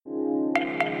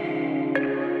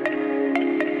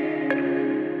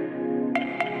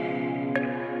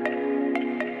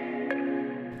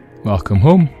Welcome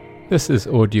home. This is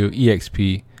Audio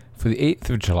EXP for the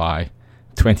 8th of July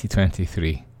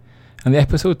 2023, and the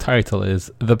episode title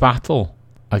is The Battle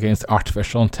Against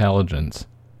Artificial Intelligence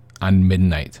and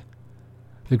Midnight.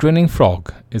 The Grinning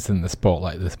Frog is in the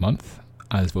spotlight this month,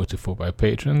 as voted for by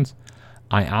patrons.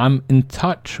 I am in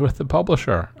touch with the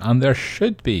publisher, and there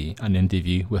should be an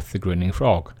interview with the Grinning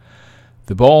Frog.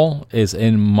 The ball is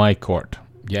in my court.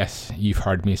 Yes, you've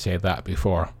heard me say that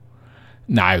before.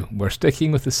 Now, we're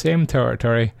sticking with the same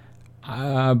territory,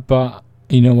 but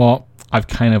you know what? I've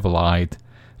kind of lied.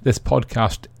 This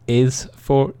podcast is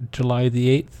for July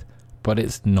the 8th, but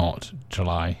it's not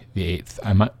July the 8th.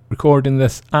 I'm recording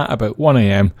this at about 1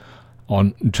 a.m.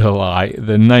 on July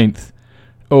the 9th.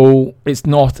 Oh, it's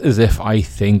not as if I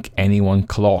think anyone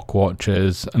clock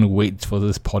watches and waits for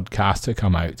this podcast to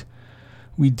come out.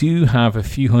 We do have a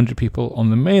few hundred people on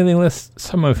the mailing list,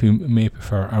 some of whom may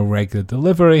prefer a regular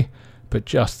delivery, but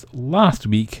just last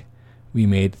week we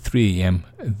made 3 a.m.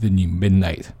 the new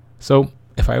midnight. So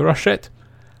if I rush it,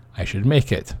 I should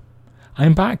make it.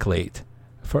 I'm back late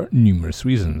for numerous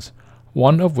reasons,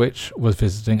 one of which was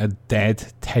visiting a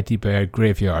dead teddy bear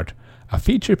graveyard, a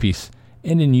feature piece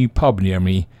in a new pub near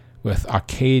me with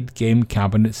arcade game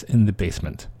cabinets in the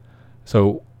basement.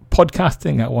 So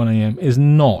podcasting at 1 a.m. is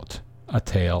not a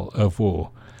tale of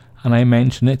woe, and I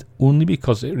mention it only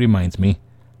because it reminds me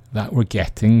that we're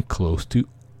getting close to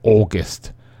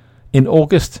August. In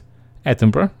August,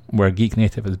 Edinburgh, where Geek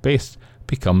Native is based,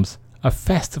 becomes a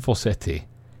festival city.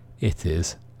 It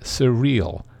is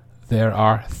surreal. There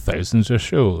are thousands of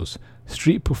shows,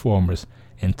 street performers,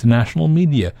 international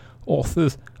media,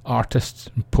 authors, artists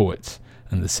and poets,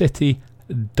 and the city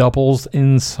doubles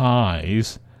in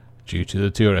size due to the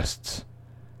tourists.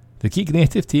 The Geek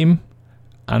Native team,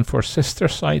 and for sister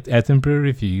site Edinburgh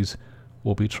Reviews,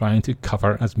 will be trying to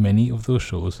cover as many of those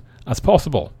shows as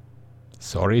possible.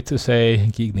 Sorry to say,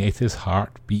 Geek Native's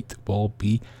heartbeat will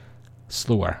be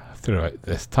slower throughout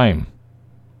this time.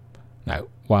 Now,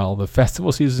 while the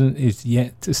festival season is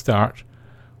yet to start,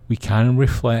 we can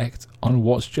reflect on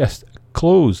what's just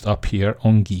closed up here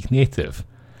on Geek Native,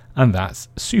 and that's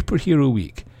Superhero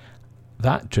Week.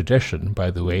 That tradition,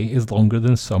 by the way, is longer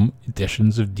than some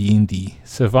editions of D&D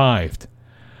survived.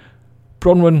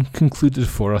 Bronwyn concluded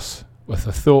for us with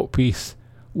a thought piece: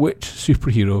 which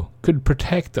superhero could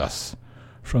protect us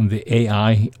from the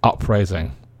AI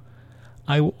uprising?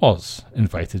 I was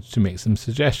invited to make some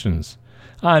suggestions,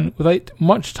 and without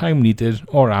much time needed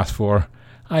or asked for,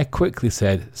 I quickly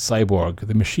said Cyborg,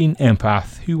 the machine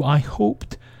empath who I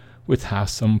hoped would have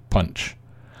some punch.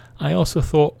 I also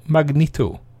thought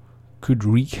Magneto could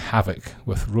wreak havoc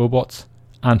with robots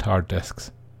and hard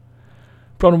disks.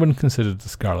 Bronwyn considered the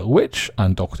Scarlet Witch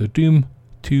and Doctor Doom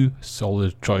two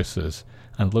solid choices,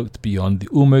 and looked beyond the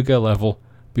Omega level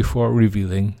before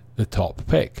revealing the top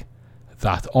pick.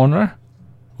 That honour,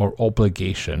 or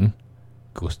obligation,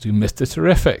 goes to Mr.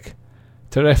 Terrific.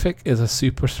 Terrific is a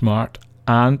super smart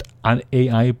and an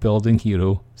AI building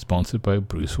hero sponsored by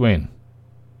Bruce Wayne.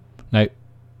 Now,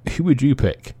 who would you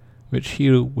pick? Which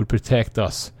hero would protect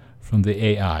us from the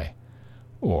AI?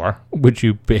 Or would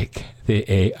you pick the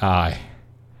AI?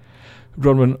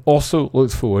 Bronwyn also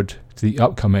looked forward to the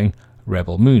upcoming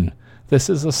Rebel Moon. This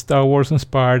is a Star Wars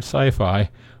inspired sci-fi,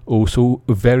 also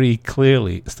very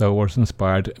clearly Star Wars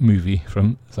inspired movie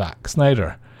from Zack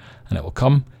Snyder, and it will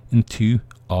come in 2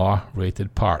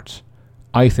 R-rated parts.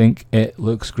 I think it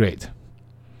looks great.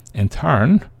 In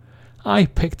turn, I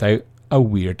picked out a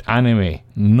weird anime.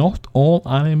 Not all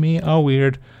anime are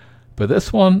weird, but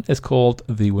this one is called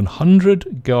The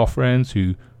 100 Girlfriends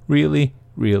Who Really,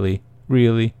 Really,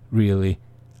 Really, Really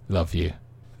Love You.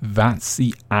 That's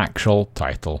the actual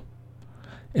title.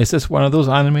 Is this one of those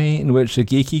anime in which the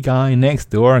geeky guy next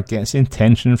door gets the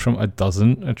attention from a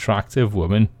dozen attractive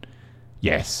women?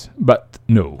 Yes, but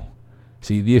no.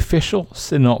 See, the official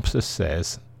synopsis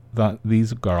says that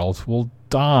these girls will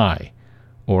die,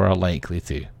 or are likely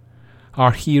to.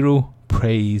 Our hero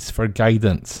prays for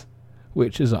guidance,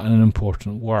 which is an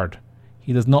important word.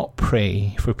 He does not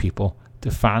pray for people to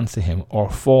fancy him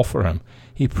or fall for him.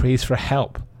 He prays for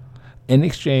help. In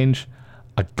exchange,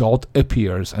 a god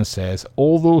appears and says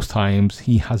all those times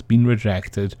he has been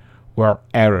rejected were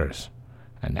errors,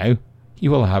 and now he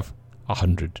will have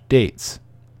 100 dates.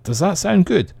 Does that sound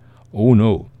good? Oh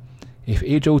no. If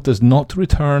Ajo does not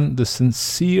return the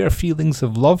sincere feelings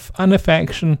of love and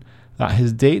affection that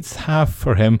his dates have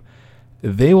for him,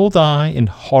 they will die in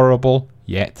horrible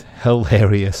yet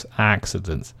hilarious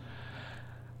accidents.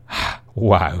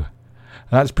 Wow,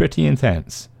 that's pretty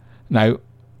intense. Now,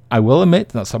 I will admit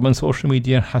that some on social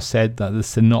media have said that the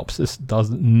synopsis does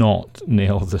not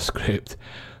nail the script,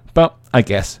 but I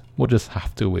guess We'll just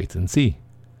have to wait and see.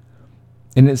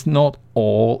 And it's not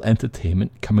all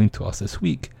entertainment coming to us this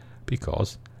week,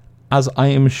 because, as I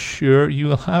am sure you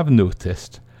will have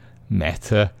noticed,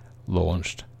 Meta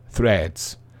launched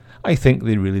Threads. I think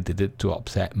they really did it to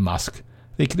upset Musk.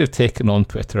 They could have taken on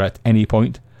Twitter at any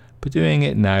point, but doing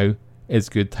it now is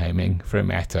good timing for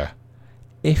Meta.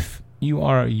 If you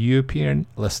are a European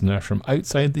listener from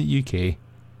outside the UK,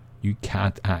 you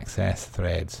can't access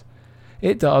Threads.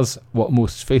 It does what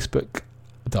most Facebook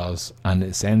does, and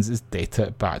it sends its data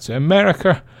back to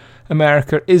America.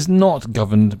 America is not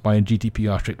governed by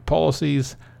GDPR strict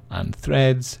policies, and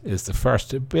Threads is the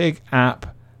first big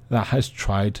app that has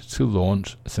tried to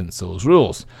launch since those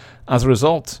rules. As a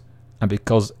result, and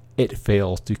because it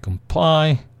fails to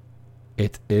comply,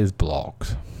 it is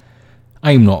blocked.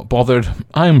 I'm not bothered.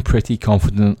 I'm pretty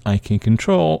confident I can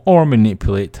control or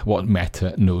manipulate what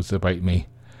Meta knows about me.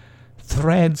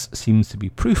 Threads seems to be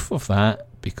proof of that,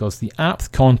 because the app's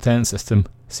content system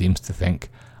seems to think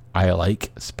I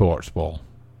like sports ball.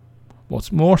 What's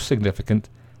more significant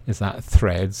is that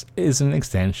Threads is an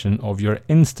extension of your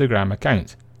Instagram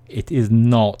account. It is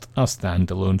not a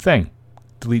standalone thing.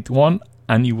 Delete one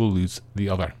and you will lose the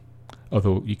other,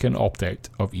 although you can opt out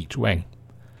of each wing.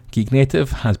 Geek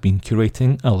Native has been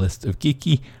curating a list of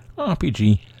geeky,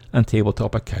 RPG and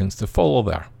tabletop accounts to follow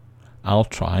there. I'll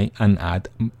try and add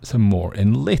some more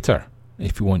in later.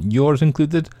 If you want yours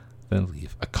included, then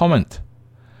leave a comment.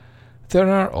 There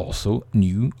are also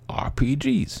new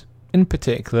RPGs. In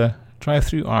particular,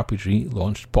 Drive-Thru RPG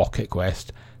launched Pocket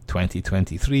Quest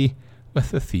 2023 with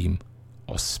the theme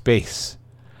of space.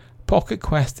 Pocket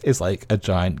Quest is like a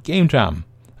giant game jam,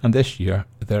 and this year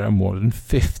there are more than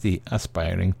 50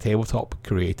 aspiring tabletop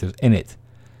creators in it.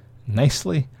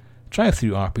 Nicely,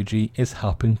 Drive-Thru RPG is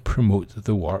helping promote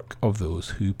the work of those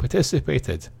who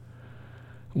participated.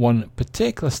 One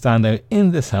particular standout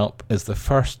in this help is the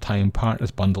first time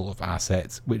partners bundle of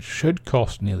assets, which should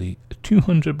cost nearly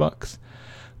 $200,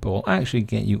 but will actually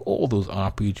get you all those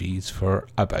RPGs for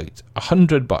about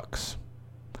 $100.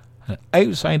 And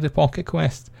outside of Pocket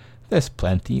Quest, there's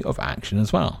plenty of action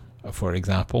as well. For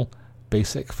example,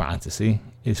 Basic Fantasy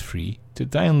is free to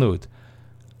download.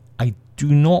 I do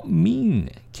not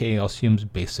mean Chaosium's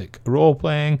basic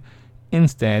role-playing.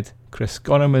 Instead, Chris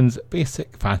Goneman's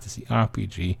Basic Fantasy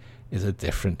RPG is a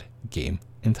different game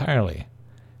entirely.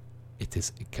 It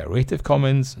is Creative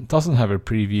Commons, doesn't have a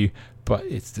preview, but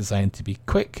it's designed to be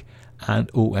quick and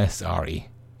OSRE.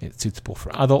 It's suitable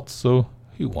for adults, though,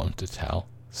 who want to tell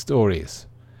stories.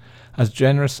 As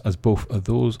generous as both of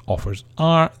those offers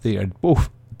are, they are both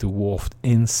dwarfed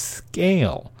in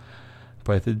scale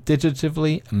by the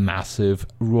digitally massive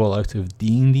rollout of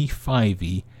D&D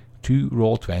 5e to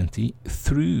Roll20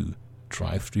 through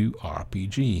Drive-Thru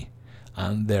RPG.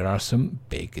 And there are some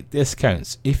big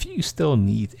discounts if you still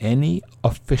need any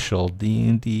official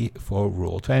D&D for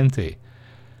Roll20.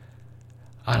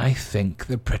 And I think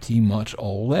they're pretty much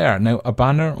all there. Now, a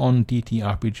banner on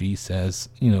DTRPG says,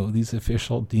 these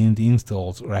official D&D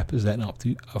installs represent up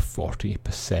to a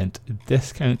 40%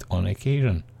 discount on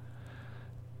occasion.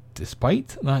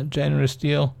 Despite that generous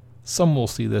deal, some will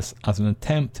see this as an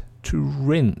attempt to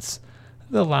rinse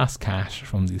the last cash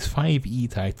from these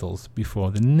 5e titles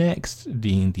before the next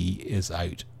D&D is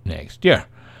out next year.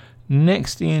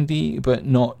 Next D&D, but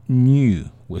not new,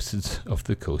 Wizards of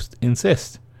the Coast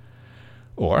insist.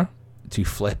 Or, to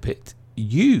flip it,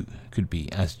 you could be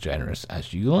as generous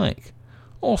as you like.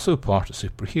 Also part of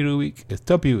Superhero Week is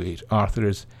W.H.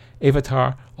 Arthur's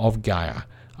Avatar of Gaia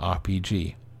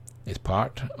RPG. It's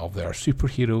part of their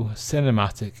superhero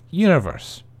cinematic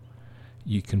universe.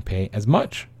 You can pay as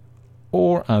much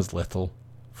or as little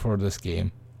for this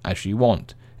game as you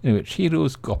want, in which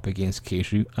heroes go up against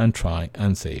Keiju and try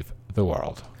and save the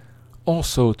world.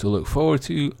 Also to look forward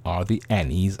to are the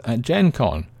Ennies at Gen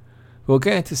Con. We'll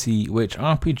get to see which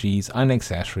RPGs and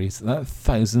accessories that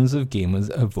thousands of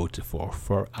gamers have voted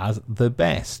for as the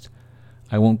best.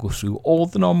 I won't go through all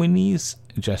the nominees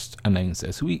just announced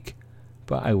this week,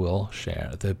 but I will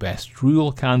share the best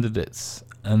rule candidates,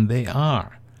 and they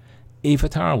are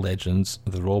Avatar Legends,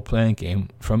 the role-playing game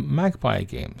from Magpie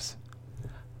Games,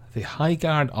 the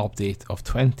Highguard update of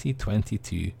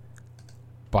 2022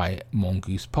 by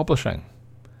Mongoose Publishing,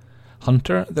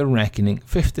 Hunter the Reckoning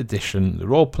 5th edition, the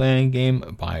role-playing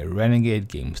game by Renegade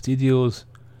Game Studios,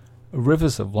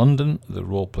 Rivers of London, the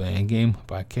role-playing game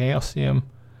by Chaosium,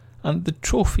 and the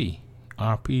Trophy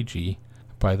RPG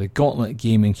by the Gauntlet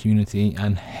Gaming Community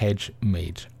and Hedge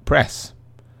Mage Press.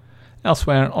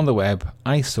 Elsewhere on the web,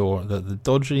 I saw that the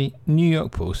dodgy New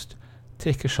York Post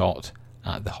take a shot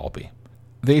at the hobby.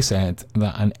 They said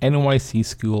that an NYC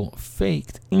school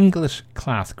faked English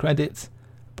class credits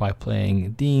by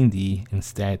playing D&D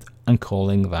instead and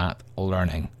calling that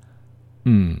learning.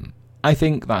 I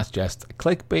think that's just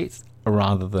clickbait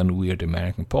rather than weird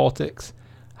American politics.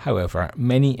 However,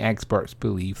 many experts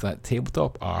believe that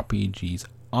tabletop RPGs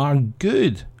are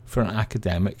good for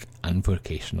academic and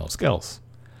vocational skills.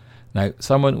 Now,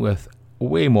 someone with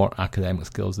way more academic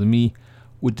skills than me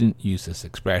wouldn't use this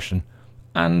expression,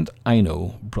 and I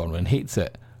know Bronwyn hates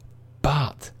it,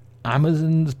 but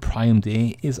Amazon's Prime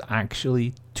Day is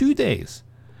actually 2 days.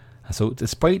 And so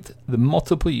despite the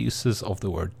multiple uses of the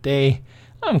word day,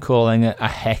 I'm calling it a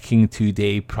hecking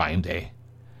 2-day Prime Day.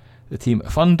 The team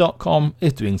at fun.com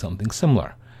is doing something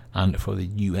similar, and for the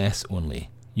US only,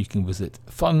 you can visit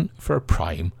Fun for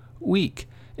Prime Week.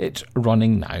 It's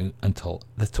running now until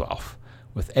the 12th,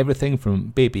 with everything from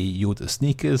Baby Yoda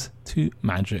sneakers to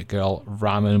Magic Girl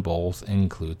ramen balls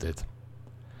included.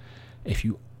 If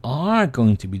you are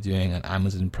going to be doing an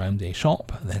Amazon Prime Day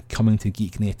shop, then coming to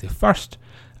Geek Native first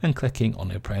and clicking on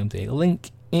a Prime Day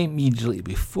link immediately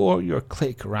before your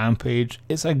click rampage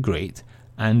is a great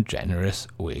and generous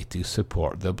way to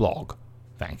support the blog.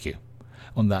 Thank you.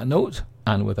 On that note,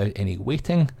 and without any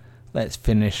waiting, let's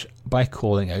finish by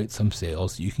calling out some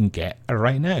sales you can get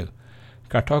right now.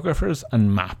 Cartographers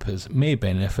and mappers may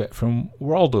benefit from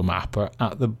Worldo Mapper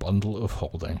at the bundle of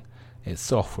holding. It's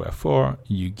software for,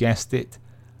 you guessed it,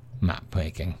 map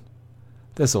making.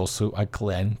 There's also a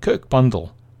Glenn Cook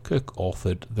bundle. Cook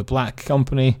authored The Black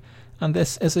Company, and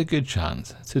this is a good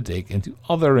chance to dig into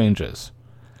other ranges.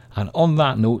 And on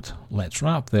that note, let's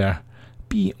wrap there.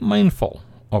 Be mindful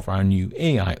of our new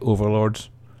AI overlords,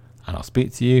 and I'll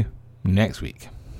speak to you next week.